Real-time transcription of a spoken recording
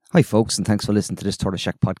Hi folks, and thanks for listening to this Tortoise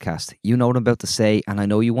Shack podcast. You know what I'm about to say, and I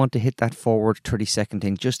know you want to hit that forward 30-second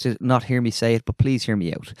thing just to not hear me say it, but please hear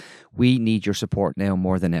me out. We need your support now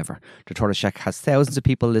more than ever. The Tortoise Shack has thousands of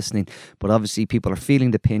people listening, but obviously people are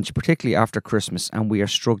feeling the pinch, particularly after Christmas, and we are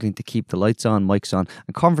struggling to keep the lights on, mics on,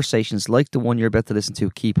 and conversations like the one you're about to listen to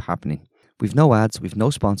keep happening. We've no ads, we've no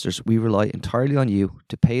sponsors, we rely entirely on you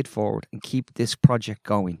to pay it forward and keep this project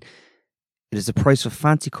going. It is the price of a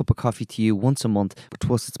fancy cup of coffee to you once a month, but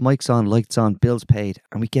to us it's mics on, lights on, bills paid,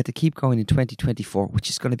 and we get to keep going in 2024, which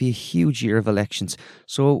is going to be a huge year of elections.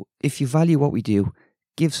 So if you value what we do,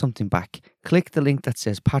 give something back. Click the link that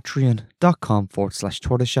says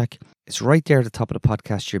patreon.com/tortoiseshack. It's right there at the top of the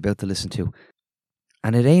podcast you're about to listen to.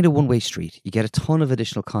 And it ain't a one-way street. You get a ton of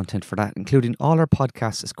additional content for that, including all our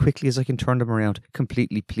podcasts as quickly as I can turn them around,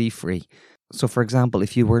 completely plea-free. So, for example,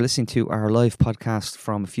 if you were listening to our live podcast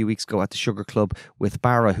from a few weeks ago at the Sugar Club with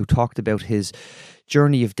Barra, who talked about his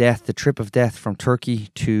journey of death, the trip of death from Turkey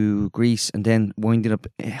to Greece and then winding up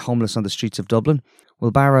homeless on the streets of Dublin.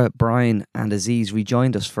 Well, Barra, Brian and Aziz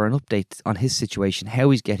rejoined us for an update on his situation, how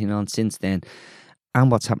he's getting on since then,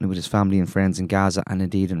 and what's happening with his family and friends in Gaza and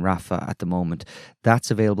indeed in Rafah at the moment.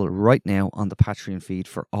 That's available right now on the Patreon feed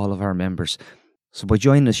for all of our members. So by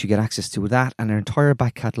joining us, you get access to that and our entire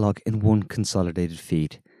back catalogue in one consolidated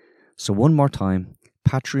feed. So one more time,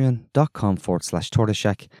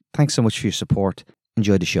 patreon.com/tortoiseshack. Thanks so much for your support.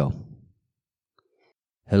 Enjoy the show.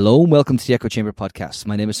 Hello and welcome to the Echo Chamber podcast.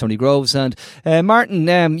 My name is Tony Groves, and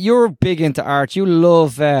Martin, you're big into art. You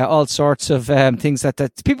love all sorts of things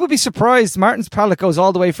that people would be surprised. Martin's palette goes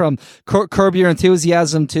all the way from Curb Your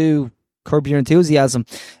Enthusiasm to Curb Your Enthusiasm.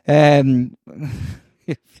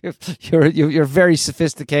 You're very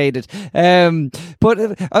sophisticated. But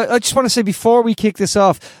I just want to say before we kick this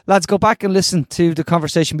off, lads, go back and listen to the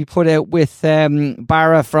conversation we put out with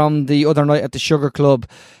Barra from the other night at the Sugar Club.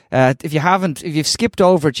 If you've skipped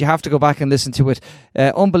over it, you have to go back and listen to it.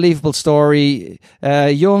 Unbelievable story.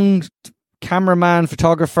 Young cameraman,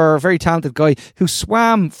 photographer, very talented guy who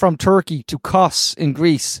swam from Turkey to Kos in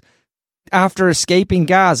Greece after escaping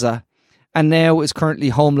Gaza, and now is currently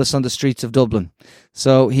homeless on the streets of Dublin.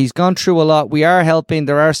 So he's gone through a lot. We are helping.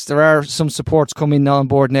 There are some supports coming on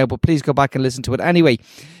board now, but please go back and listen to it. Anyway,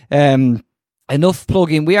 enough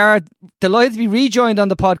plugging. We are delighted to be rejoined on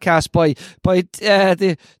the podcast by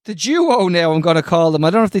the duo now, I'm going to call them. I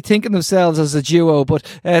don't know if they think of themselves as a duo, but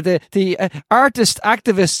the artists,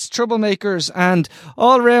 activists, troublemakers, and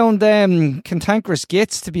all-round cantankerous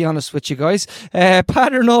gits, to be honest with you guys.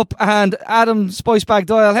 Pattern Up and Adam SpiceBag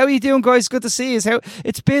Doyle. How are you doing, guys? Good to see you.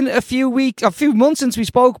 It's been a few months since we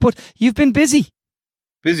spoke, but you've been busy.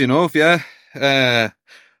 Busy enough, yeah.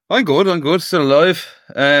 I'm good. Still alive.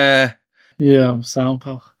 Yeah, I'm sound,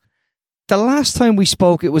 pal. The last time we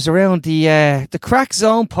spoke, it was around the Crack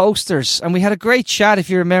Zone posters, and we had a great chat, if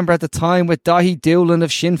you remember, at the time with Dahi Doolan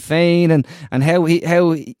of Sinn Féin, and how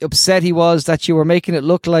upset he was that you were making it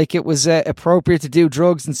look like it was appropriate to do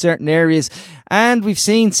drugs in certain areas. And we've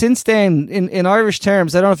seen since then, in Irish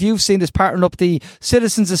terms, I don't know if you've seen this pattern up, the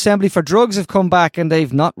Citizens Assembly for Drugs have come back, and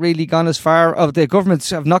they've not really gone as far, the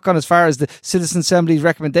governments have not gone as far as the Citizens Assembly's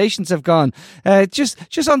recommendations have gone.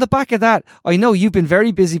 Just on the back of that, I know you've been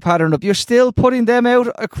very busy, Pattern Up. You're still putting them out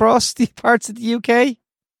across the parts of the UK?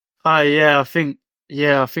 I think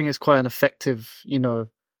it's quite an effective,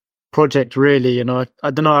 project, really. I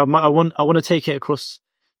don't know. I want to take it across,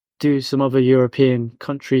 do some other European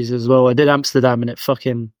countries as well. I did Amsterdam, and it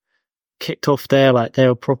fucking kicked off there. Like, they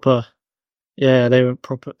were proper. Yeah, they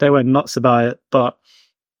went nuts about it. But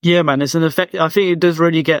yeah, man, it's an effect. I think it does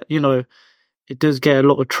really get, it does get a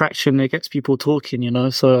lot of traction. It gets people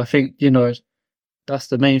talking, So I think, that's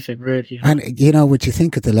the main thing, really. And, what you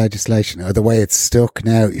think of the legislation or the way it's stuck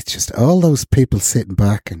now, it's just all those people sitting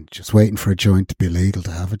back and just waiting for a joint to be legal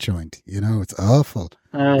to have a joint. It's awful.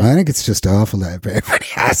 I think it's just awful that everybody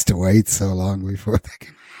has to wait so long before they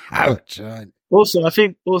can have a joint. Also, I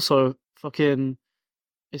think fucking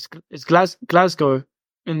it's Glasgow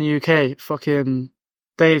in the UK. Fucking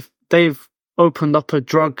they've opened up a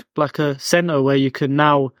drug, like a centre where you can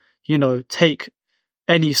now, take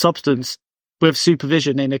any substance with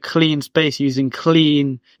supervision in a clean space using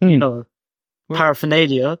clean,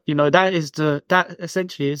 paraphernalia. That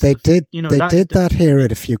essentially is. They did that here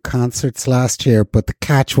at a few concerts last year, but the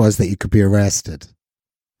catch was that you could be arrested.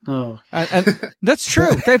 Oh, and that's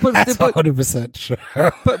true. That's 100% true.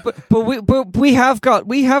 But we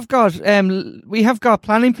have got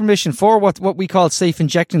planning permission for what we call safe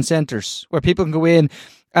injection centres, where people can go in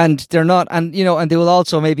and they're not, and and they will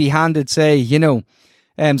also maybe handed, say,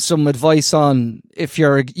 some advice on if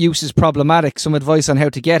your use is problematic, some advice on how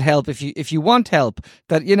to get help if you want help.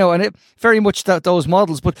 That and it very much those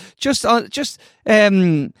models, but just on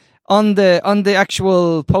the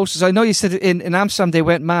actual posters. I know you said in Amsterdam they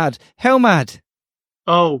went mad. How mad?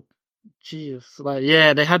 Oh, jeez! Like,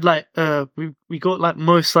 yeah, they had like we got like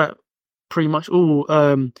most like pretty much all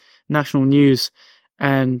national news,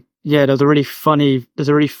 and yeah, there's a really funny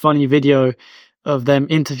video of them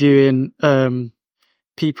interviewing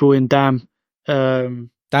people in Dam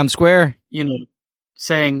Square.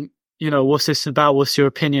 Saying, what's this about? What's your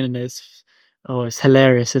opinion? And it's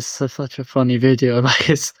hilarious. It's such a funny video.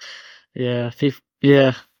 Like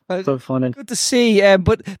so funny. Good to see.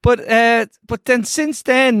 But then since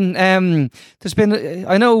then, there's been.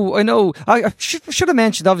 I know. I should have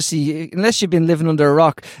mentioned. Obviously, unless you've been living under a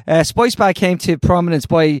rock, SpiceBag came to prominence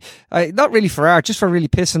by not really for art, just for really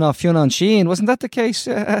pissing off Fionn Sheahan. Wasn't that the case,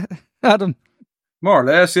 Adam? More or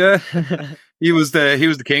less, yeah. He was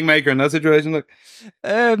the kingmaker in that situation. Look,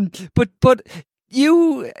 but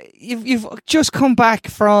you've just come back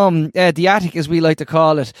from the attic, as we like to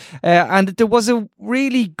call it, and there was a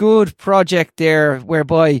really good project there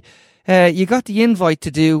whereby you got the invite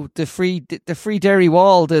to do the free Derry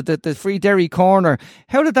wall, the free Derry corner.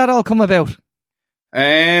 How did that all come about?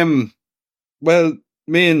 Well,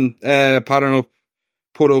 me and Pattern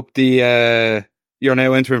put up the you're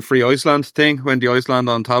now entering free Iceland thing when the Iceland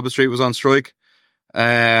on Talbot Street was on strike.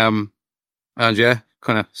 And yeah,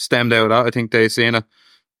 kind of stemmed out of that. I think they seen it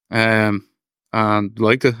and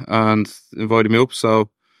liked it and invited me up.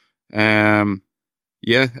 So then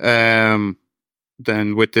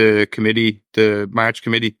with the committee, the March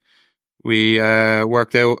committee, we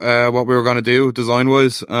worked out what we were going to do design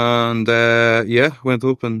wise, and went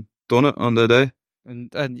up and done it on the day.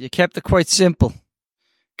 And you kept it quite simple.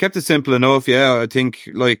 Kept it simple enough, yeah. I think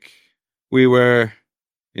like we were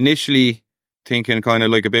initially thinking kind of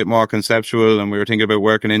like a bit more conceptual, and we were thinking about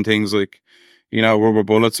working in things like, rubber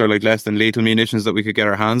bullets or like less than lethal munitions that we could get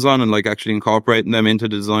our hands on, and like actually incorporating them into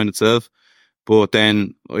the design itself. But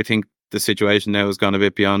then I think the situation now has gone a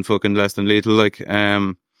bit beyond fucking less than lethal, like,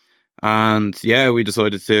 and yeah, we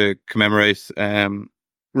decided to commemorate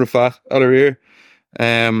Rafat Al-Arir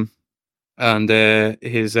and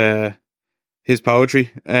his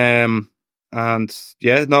poetry, and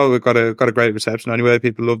yeah, no, we got a great reception anyway.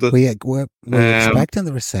 People loved it. Were you expecting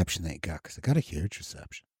the reception that you got? Because it got a huge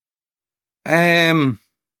reception. I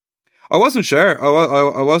wasn't sure.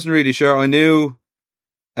 I wasn't really sure. I knew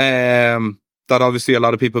that obviously a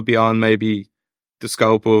lot of people beyond maybe the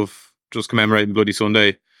scope of just commemorating Bloody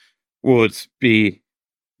Sunday would be,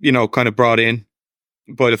 kind of brought in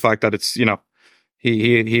by the fact that it's,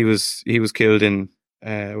 he was killed in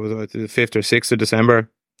was it the 5th or 6th of December?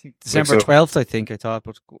 December 12th, I think. I thought,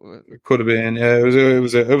 but it could have been. Yeah,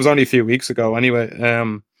 it was only a few weeks ago anyway.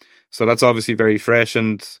 So that's obviously very fresh,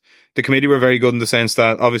 and the committee were very good in the sense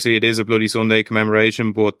that obviously it is a Bloody Sunday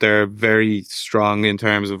commemoration, but they're very strong in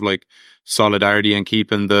terms of like solidarity and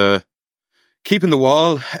keeping the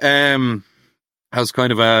wall as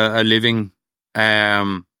kind of a living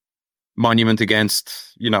monument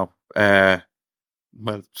against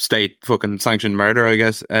state fucking sanctioned murder, I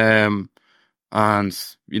guess. And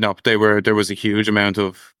there was a huge amount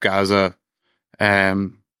of Gaza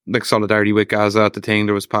like solidarity with Gaza at the thing.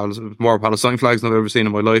 There was more Palestine flags than I've ever seen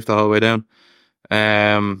in my life the whole way down.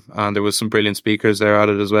 And there was some brilliant speakers there at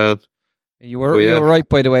it as well. You were right,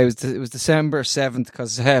 by the way. It was December 7th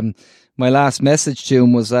because my last message to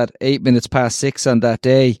him was at 6:08 on that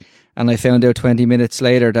day, and I found out 20 minutes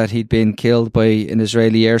later that he'd been killed by an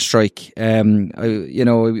Israeli airstrike.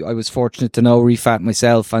 I was fortunate to know Rifat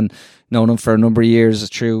myself and known him for a number of years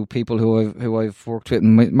through people who I've worked with,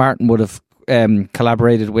 and Martin would have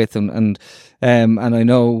collaborated with, and I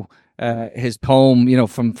know his poem,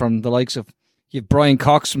 from the likes of you've Brian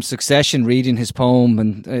Cox from Succession reading his poem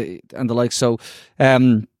and the like. So,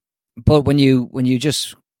 but when you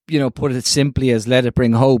just put it simply as "Let it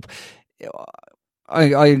bring hope,"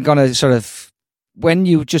 I'm gonna sort of, when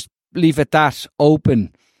you just leave it that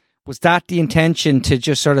open, was that the intention to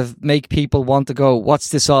just sort of make people want to go, what's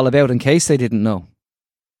this all about, in case they didn't know?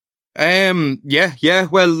 Yeah.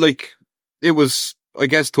 Well, like, it was, I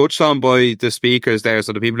guess, touched on by the speakers there.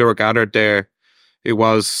 So the people who were gathered there, it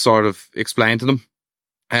was sort of explained to them.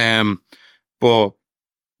 But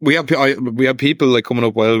we had people like coming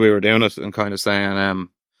up while we were doing it and kind of saying,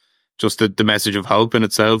 just the message of hope in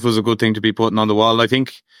itself was a good thing to be putting on the wall. I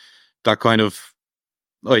think that kind of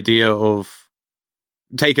idea of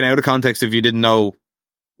taken out of context, if you didn't know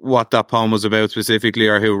what that poem was about specifically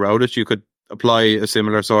or who wrote it, you could apply a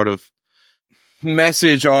similar sort of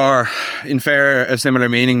message, or in fair, a similar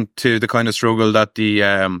meaning to the kind of struggle that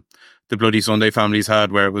the Bloody Sunday families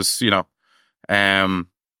had, where it was,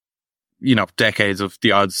 decades of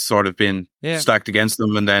the odds sort of been stacked against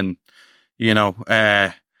them, and then,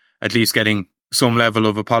 at least getting some level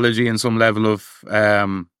of apology and some level of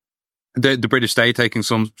the British state taking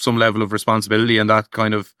some level of responsibility, and that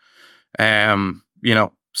kind of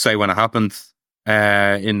say when it happened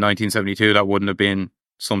in 1972, that wouldn't have been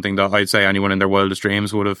something that I'd say anyone in their wildest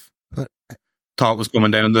dreams would have thought was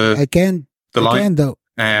coming down the line. Again, though,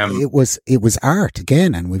 it was art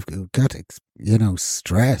again, and we've got to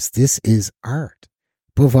stress this is art.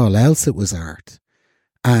 Above all else, it was art,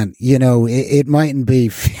 and it mightn't be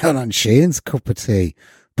Fionn Sheahan's cup of tea,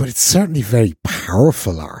 but it's certainly very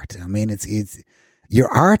powerful art. I mean, it's your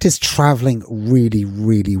art is traveling really,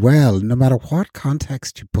 really well, no matter what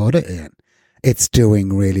context you put it in. It's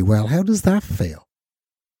doing really well. How does that feel?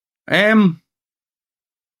 Don't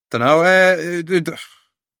know.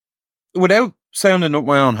 Without sounding up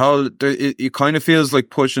my own hole, it kind of feels like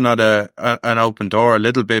pushing at an open door a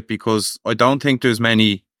little bit, because I don't think there's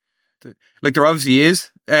many. Like, there obviously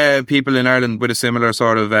is people in Ireland with a similar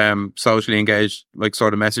sort of socially engaged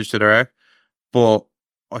sort of message to their art, but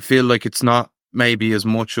I feel like it's not maybe as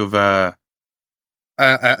much of a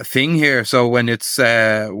thing here. So when it's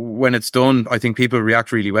done, I think people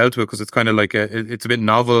react really well to it, because it's kind of like it's a bit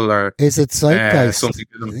novel. Or is it zeitgeist? I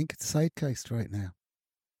think it's zeitgeist right now.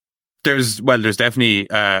 There's definitely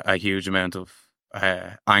a huge amount of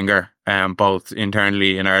anger, both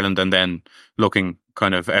internally in Ireland and then looking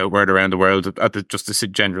kind of outward around the world at just the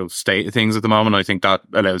general state of things at the moment. I think that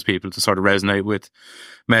allows people to sort of resonate with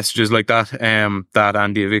messages like that, that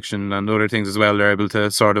and the eviction and other things as well. They're able to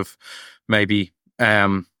sort of maybe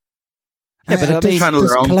channel their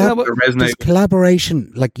own resonate. Does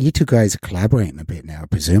collaboration, like you two guys are collaborating a bit now. I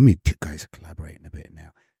presume you two guys are collaborating a bit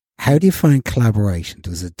now. How do you find collaboration?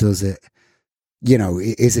 Does it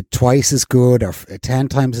is it twice as good or 10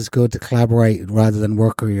 times as good to collaborate rather than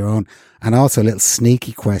work on your own? And also a little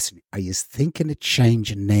sneaky question. Are you thinking of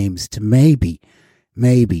changing names to maybe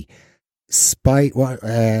Spite? What?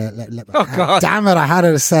 Oh, God. Damn it. I had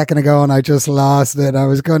it a second ago and I just lost it. I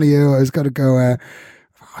was going to go, I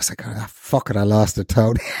was like, fuck it. I lost it,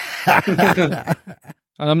 Tony. And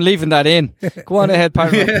I'm leaving that in. Go on ahead,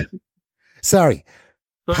 Pattern. Sorry.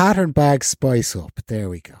 Pattern Bag Spice Up. There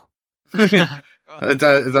we go.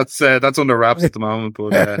 That's under wraps at the moment,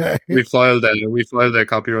 but we filed their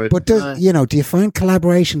copyright. But do you find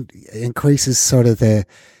collaboration increases sort of the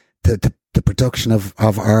production of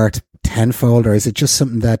art tenfold, or is it just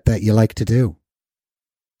something that you like to do?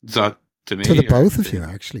 Is that to me? To the both of you,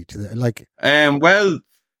 actually.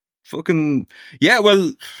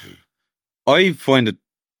 I find it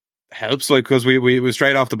helps, because we were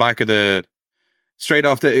straight off the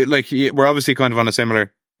we're obviously kind of on a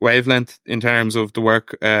similar wavelength in terms of the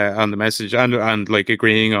work and the message and like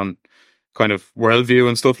agreeing on kind of worldview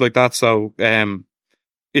and stuff like that. So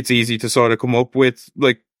it's easy to sort of come up with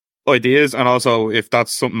like ideas, and also if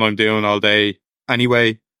that's something I'm doing all day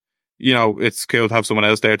anyway, it's cool to have someone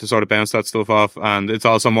else there to sort of bounce that stuff off, and it's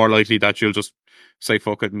also more likely that you'll just say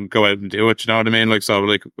fuck it and go out and do it. You know what I mean? Like, so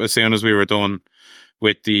like as soon as we were done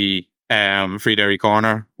with the Free Derry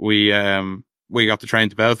Corner, we got the train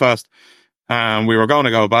to Belfast. We were going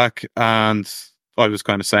to go back, and I was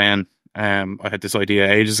kind of saying, I had this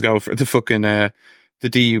idea ages ago for the fucking the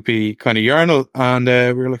DUP kind of urinal, and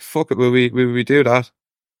we were like, "Fuck it, will we do that?"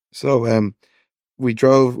 So we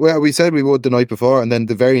drove. Well, we said we would the night before, and then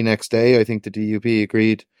the very next day, I think the DUP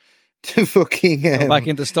agreed to fucking go back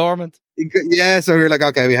into Stormont. Yeah, so we were like,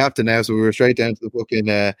 "Okay, we have to now." So we were straight down to the fucking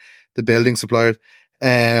the building supplier.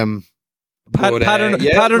 Pattern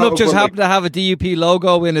Up just happened to have a DUP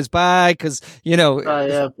logo in his bag because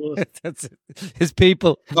that's his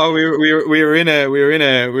people. Oh, we were in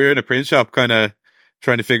a print shop, kind of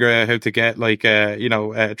trying to figure out how to get like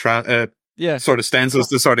sort of stencils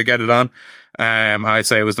to sort of get it on. I'd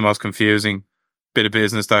say it was the most confusing bit of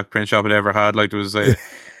business that print shop had ever had. Like, there was a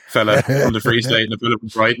fella from the Free State and a fella from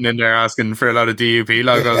Brighton in there asking for a lot of DUP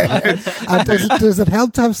logos. And does it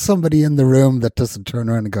help to have somebody in the room that doesn't turn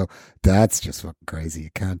around and go, "That's just fucking crazy, you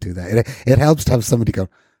can't do that"? It helps to have somebody go,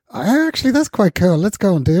 "Actually, that's quite cool, let's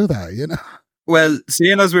go and do that," Well,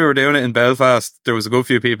 seeing as we were doing it in Belfast, there was a good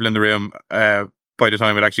few people in the room by the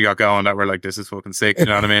time it actually got going that were like, "This is fucking sick," you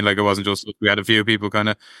know what I mean? Like, it wasn't just, we had a few people kind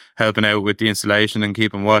of helping out with the installation and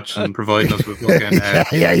keeping watch and providing us with fucking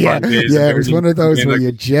yeah, it was one of those where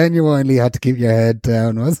you genuinely had to keep your head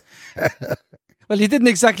down, was Well, you didn't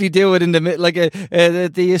exactly do it in the like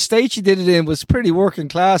the estate you did it in was pretty working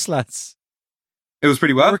class, lads. It was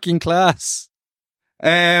pretty well working class.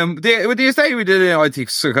 The estate we did, I think,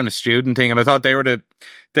 some kind of student thing, and I thought they're the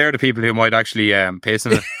people who might actually piss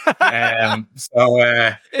in it. I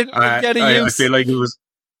feel like it was,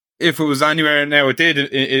 if it was anywhere now,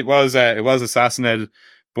 it was assassinated,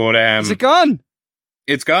 but is it gone?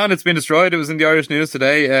 It's gone. It's been destroyed. It was in the Irish news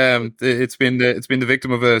today. It's been the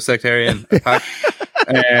victim of a sectarian attack.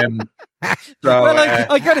 I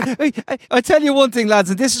tell you one thing, lads,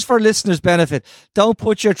 and this is for listeners' benefit. Don't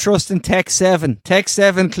put your trust in Tech 7. Tech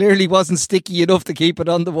 7 clearly wasn't sticky enough to keep it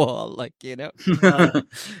on the wall, like, you know.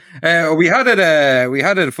 We had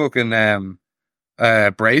it fucking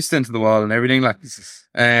braced into the wall and everything, like.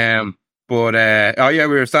 We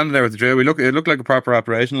were standing there with the drill. It looked like a proper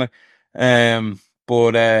operation, like. I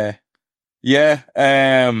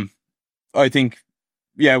think.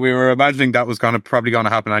 Yeah, we were imagining that was probably going to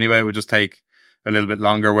happen anyway. It would just take a little bit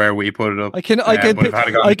longer where we put it up. I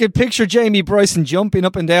can picture Jamie Bryson jumping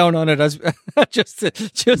up and down on it as just off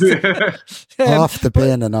the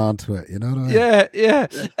bin and onto it. You know what I mean? Yeah.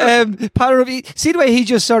 Paddy, see the way he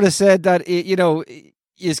just sort of said that. You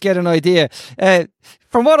just get an idea.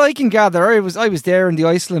 From what I can gather, I was there in the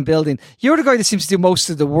Iceland building. You're the guy that seems to do most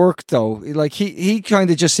of the work, though. Like he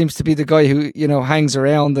kind of just seems to be the guy who hangs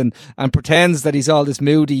around and pretends that he's all this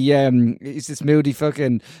moody. He's this moody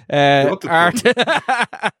fucking art.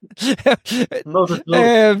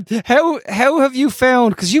 How have you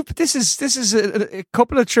found? Because this is a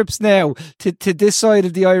couple of trips now to this side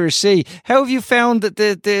of the Irish Sea. How have you found that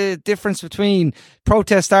the difference between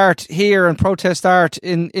protest art here and protest art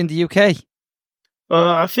in the UK?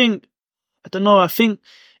 I think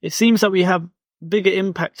it seems that we have bigger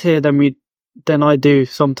impact here than I do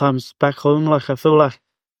sometimes back home. Like, I feel like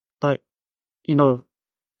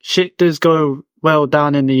shit does go well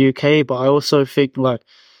down in the UK, but I also think, like,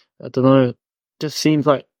 I don't know, it just seems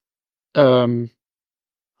like I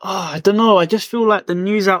don't know, I just feel like the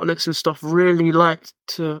news outlets and stuff really like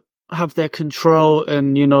to have their control,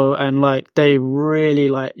 and like they really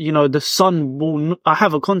the Sun will I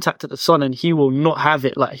have a contact at the Sun, and he will not have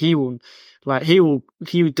it. He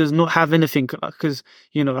does not have anything, because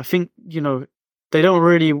I think they don't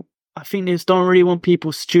really, I think they just don't really want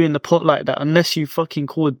people stewing the pot like that unless you fucking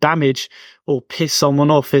cause damage or piss someone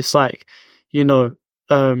off. It's like they're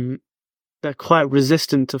quite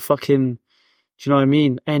resistant to fucking, do you know what I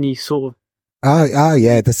mean, any sort of. Oh,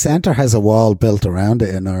 yeah. The centre has a wall built around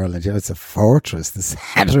it in Ireland. It's a fortress. The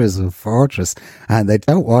centre is a fortress, and they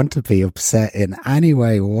don't want to be upset in any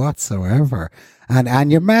way whatsoever.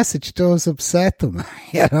 And your message does upset them.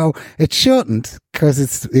 It shouldn't, because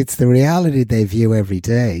it's the reality they view every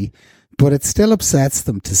day, but it still upsets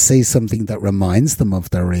them to see something that reminds them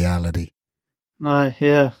of their reality.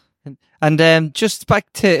 Yeah. And just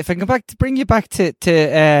back to, if I can bring you back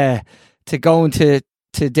to going to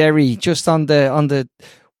Derry, just on the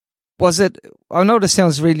was it, I know this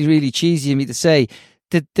sounds really, really cheesy of me to say,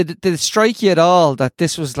 did it strike you at all that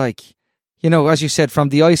this was like, as you said, from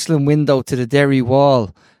the Iceland window to the Derry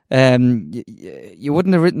wall? You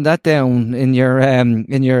wouldn't have written that down in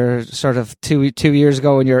your sort of 2 years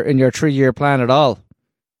ago in your 3-year plan at all.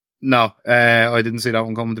 No, I didn't see that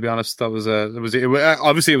one coming, to be honest. That was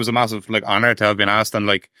obviously it was a massive honor to have been asked, and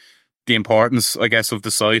the importance, I guess, of the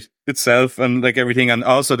site itself, and everything, and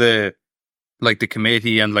also the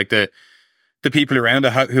committee and the people around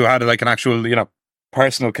it who had an actual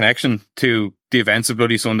personal connection to the events of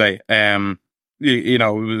Bloody Sunday.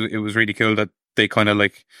 It was really cool that they kind of I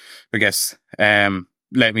guess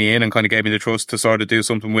let me in and kind of gave me the trust to sort of do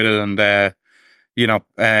something with it, and it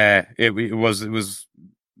was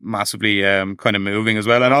massively kind of moving as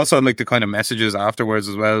well, and also the kind of messages afterwards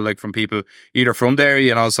as well, from people either from Derry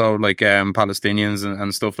and also Palestinians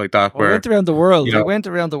and stuff like that. Where went around the world. It went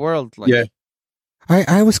around the world. Yeah.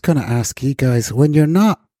 I was going to ask you guys, when you're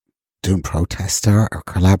not doing protest art or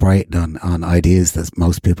collaborating on ideas that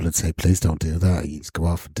most people would say, please don't do that, you just go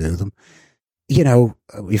off and do them.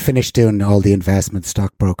 We finished doing all the investment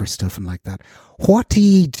stockbroker stuff and like that. What do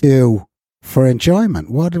you do for enjoyment?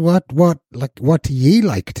 What do you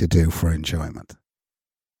like to do for enjoyment?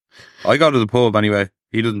 I go to the pub anyway.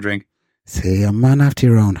 He doesn't drink. See, a man after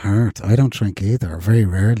your own heart. I don't drink either, very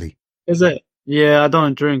rarely. Is it? Yeah, I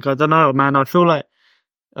don't drink. I don't know, man. I feel like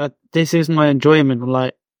this is my enjoyment.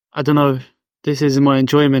 I don't know. This is my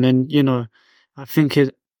enjoyment, and I think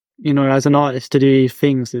it. As an artist to do these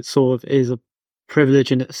things, it sort of is a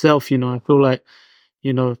privilege in itself. I feel like,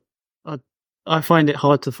 I find it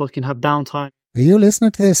hard to fucking have downtime. Are you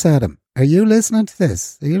listening to this, Adam? Are you listening to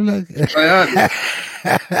this? Are you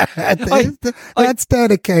that's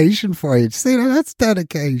dedication for you. See, that's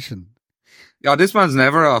dedication. Yeah, this man's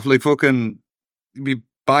never off. Fucking be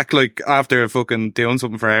back like after fucking doing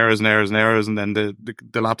something for hours and hours and hours, and then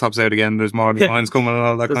the laptop's out again. There's more lines coming and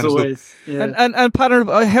all that kind of stuff. Yeah. And Pattern,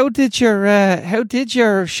 how did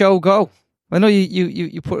your show go? I know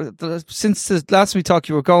you put, since the last time we talked,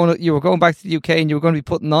 you were going back to the UK and you were going to be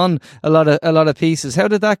putting on a lot of pieces. How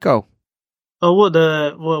did that go? Oh,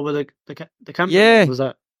 the campaign? Yeah. Was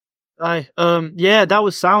that? Yeah, that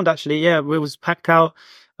was sound actually. Yeah, it was packed out.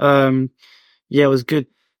 Yeah, it was good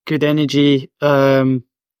energy.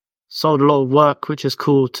 Sold a lot of work, which is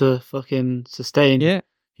cool to fucking sustain. Yeah.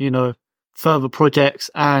 Further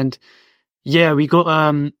projects. And yeah, we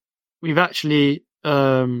got we've actually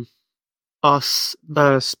us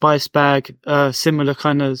SpiceBag, similar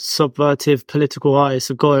kind of subvertive political artists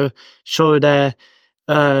have got a show there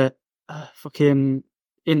fucking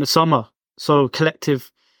in the summer. So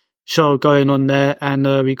collective show going on there, and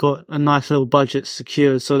we got a nice little budget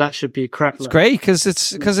secured, so that should be a crack. It's great because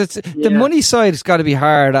the money side has got to be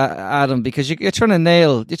hard, Adam, because you're trying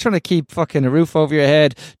to keep fucking a roof over your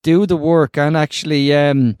head, do the work, and actually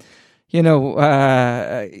you're trying to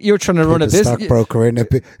run a business. Keep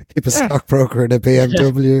a stockbroker in a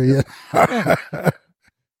BMW. Yeah.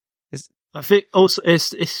 I think also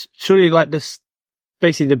it's surely like this.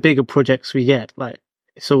 Basically, the bigger projects we get, like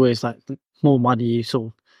it's always like more money you sort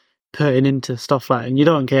of putting into stuff like, and you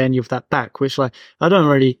don't get any of that back. Which like I don't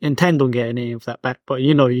really intend on getting any of that back, but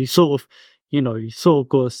you got to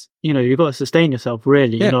sustain yourself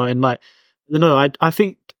really, and like I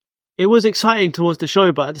think it was exciting towards the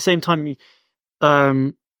show, but at the same time,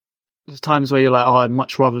 there's times where you're like, oh, I'd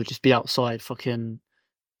much rather just be outside fucking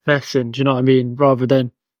feshing, do you know what I mean, rather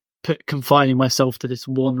than confining myself to this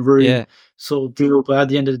one room sort of deal. But at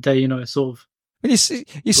the end of the day, it's sort of, you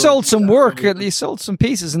sold some work, you sold some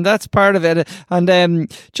pieces, and that's part of it. And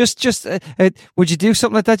just would you do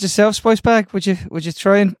something like that yourself, SpiceBag? Would you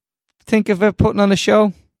try and think of putting on a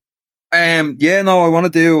show? I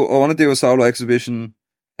want to do a solo exhibition.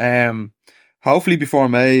 Hopefully before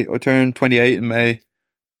May. I turn 28 in May.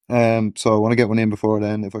 So I want to get one in before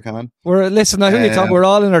then if I can. We're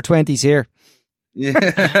all in our 20s here.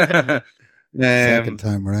 Yeah. Second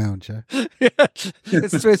time around, yeah.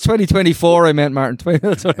 It's 2024. I meant, Martin. But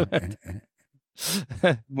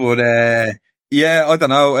I don't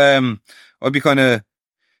know. I'd be kind of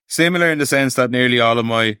similar in the sense that nearly all of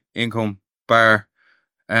my income, bar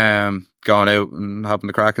going out and having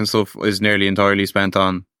the crack and stuff, is nearly entirely spent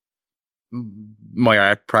on my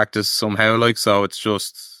art practice somehow. Like, so it's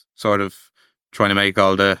just sort of trying to make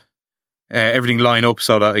all the everything line up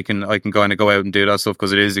so that I can kind of go out and do that stuff,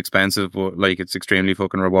 because it is expensive, but like it's extremely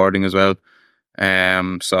fucking rewarding as well.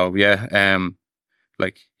 Like,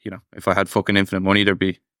 if I had fucking infinite money, there'd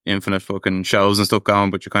be infinite fucking shows and stuff going,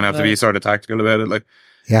 but you kind of have to be sort of tactical about it. Like,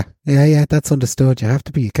 yeah, that's understood. You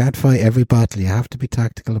can't fight every battle. You have to be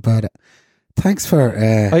tactical about it. Thanks for.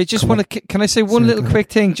 I just want to. Can I say one little quick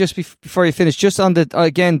thing just before you finish? Just on I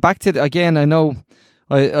know.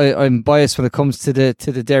 I'm biased when it comes to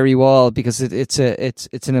the Derry wall, because it's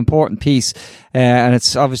an important piece, and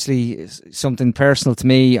it's obviously something personal to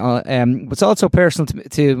me. But it's also personal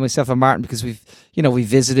to myself and Martin, because we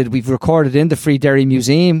visited, we've recorded in the Free Derry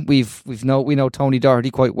Museum. We know Tony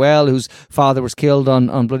Doherty quite well, whose father was killed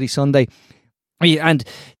on Bloody Sunday, and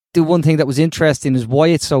the one thing that was interesting is why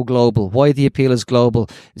it's so global, why the appeal is global,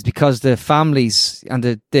 is because the families and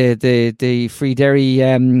the Free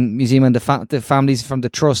Derry Museum and the families from the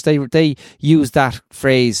trust, they use that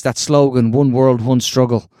phrase, that slogan, one world, one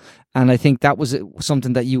struggle. And I think that was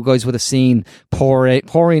something that you guys would have seen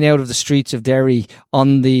pouring out of the streets of Derry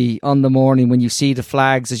on the morning when you see the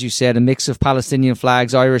flags, as you said, a mix of Palestinian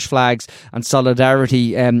flags, Irish flags, and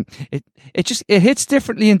solidarity. It hits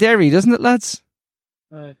differently in Derry, doesn't it, lads?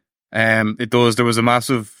 It does. There was a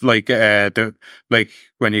massive when you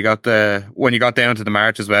got down to the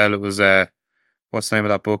march as well. It was what's the name of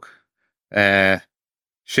that book?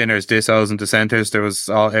 Shinners, Dissos, and Dissenters. There was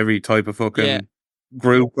every type of fucking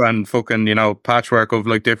group and fucking patchwork of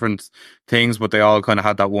like different things, but they all kind of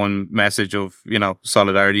had that one message of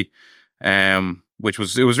solidarity. Which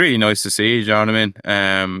was really nice to see. Do you know what I mean?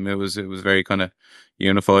 It was very kind of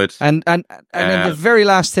unified. And then the very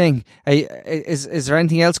last thing, is there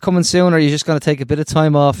anything else coming soon, or are you just going to take a bit of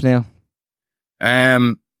time off now?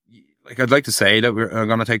 Like, I'd like to say that we're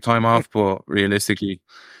going to take time off, but realistically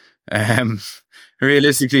we'll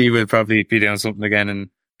probably be doing something again in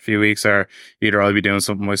a few weeks, or either I'll be doing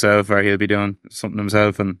something myself or he'll be doing something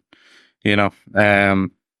himself, and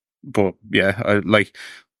but yeah, I like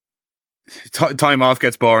time off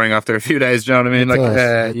gets boring after a few days. Do you know what I mean?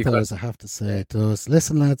 It does, I have to say it does.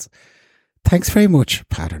 Listen, lads, thanks very much,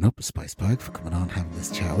 Pattern Up, SpiceBag, for coming on, having this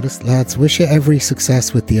chat with us. Lads, wish you every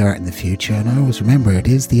success with the art in the future. And always remember, it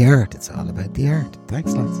is the art. It's all about the art.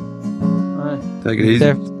 Thanks, lads. Take it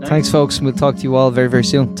easy. Thanks, folks. And we'll talk to you all very, very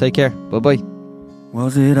soon. Take care. Bye-bye.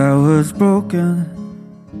 Was it I was broken?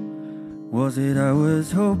 Was it I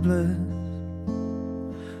was hopeless?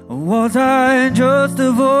 Or was I just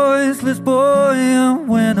a voiceless boy and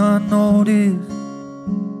went unnoticed?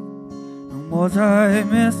 And was I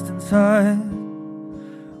missed inside,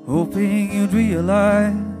 hoping you'd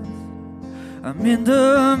realize I'm in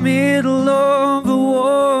the middle of a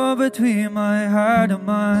war between my heart and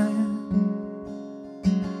mind.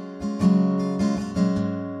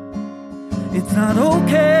 It's not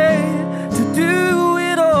okay to do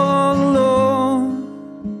it all alone.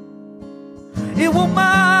 It won't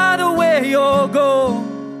matter where you're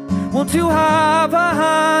going. Won't you have a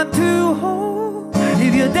hand to hold?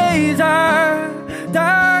 If your days are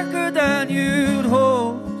darker than you'd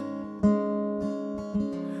hoped,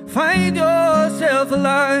 find yourself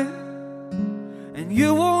alive and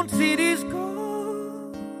you won't see this go.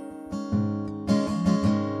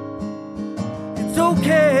 It's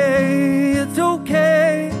okay, it's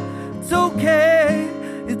okay, it's okay,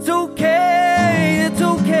 it's okay, it's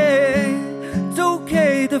okay, it's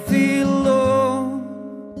okay to feel alone.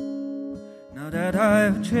 Now that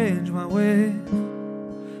I've changed my ways,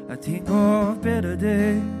 I think of better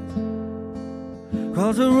days.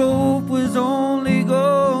 'Cause a rope was only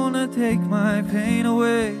gonna take my pain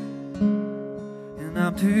away. And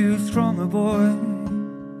I'm too strong a boy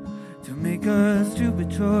to make a stupid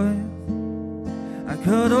choice. I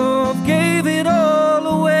could have gave it all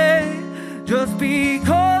away just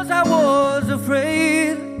because I was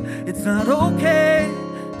afraid. It's not okay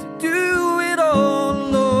to do it all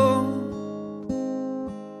alone.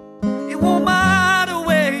 It won't matter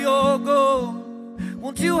where you're going.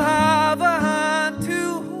 Won't you have a hand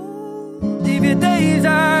to hold? If your days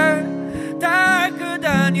are darker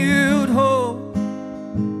than you'd hope,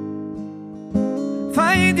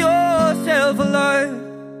 find yourself alive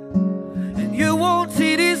and you won't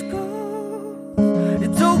see this go.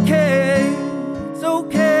 It's okay, it's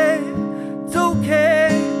okay, it's okay,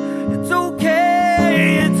 it's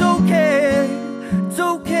okay, it's okay, it's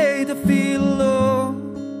okay to feel alone.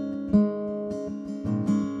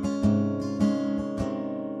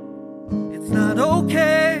 It's not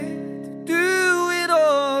okay to do it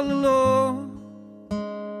all alone.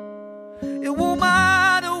 It won't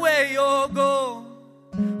matter where you're going.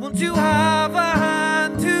 Won't you have a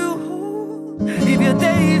hand to hold? If your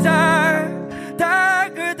days are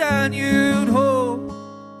darker than you'd hope,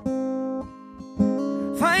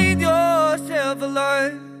 find yourself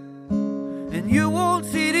alive and you won't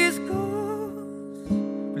see this ghost.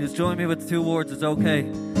 Please join me with 2 words, it's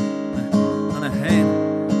okay. On a hand.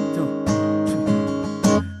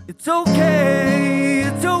 It's okay,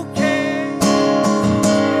 it's okay.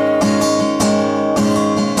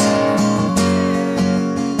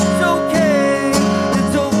 It's okay,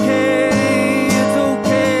 it's okay, it's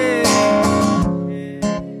okay.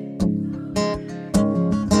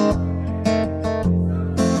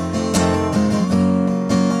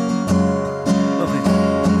 Lovely.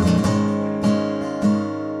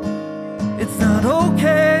 It's not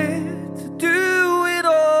okay to do it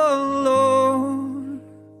all alone.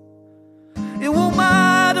 It won't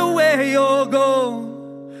matter where you're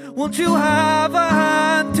going. Won't you have a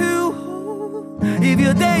hand to hold? If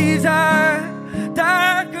your days are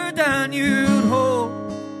darker than you'd hope,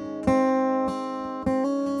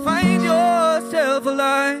 find yourself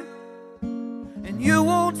alive and you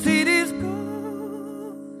won't see this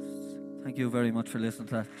ghost. Thank you very much for listening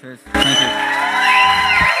to that. Cheers. Thank you.